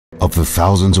Of the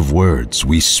thousands of words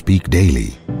we speak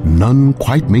daily, none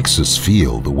quite makes us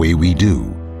feel the way we do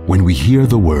when we hear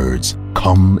the words,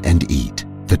 "Come and eat."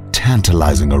 The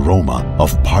tantalizing aroma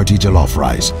of party jollof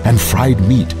rice and fried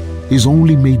meat is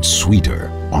only made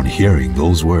sweeter on hearing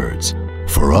those words.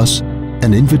 For us,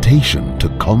 an invitation to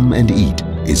come and eat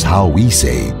is how we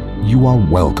say, "You are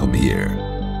welcome here."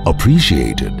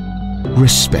 Appreciated,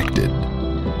 respected.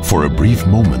 For a brief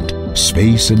moment,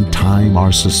 space and time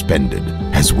are suspended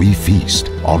as we feast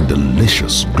on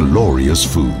delicious, glorious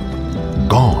food.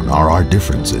 Gone are our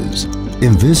differences.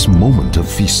 In this moment of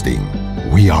feasting,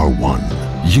 we are one,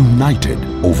 united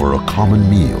over a common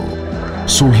meal.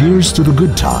 So here's to the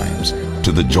good times,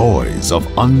 to the joys of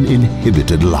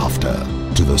uninhibited laughter,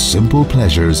 to the simple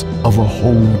pleasures of a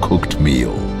home-cooked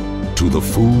meal, to the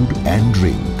food and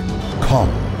drink.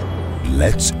 Come,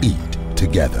 let's eat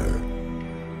together.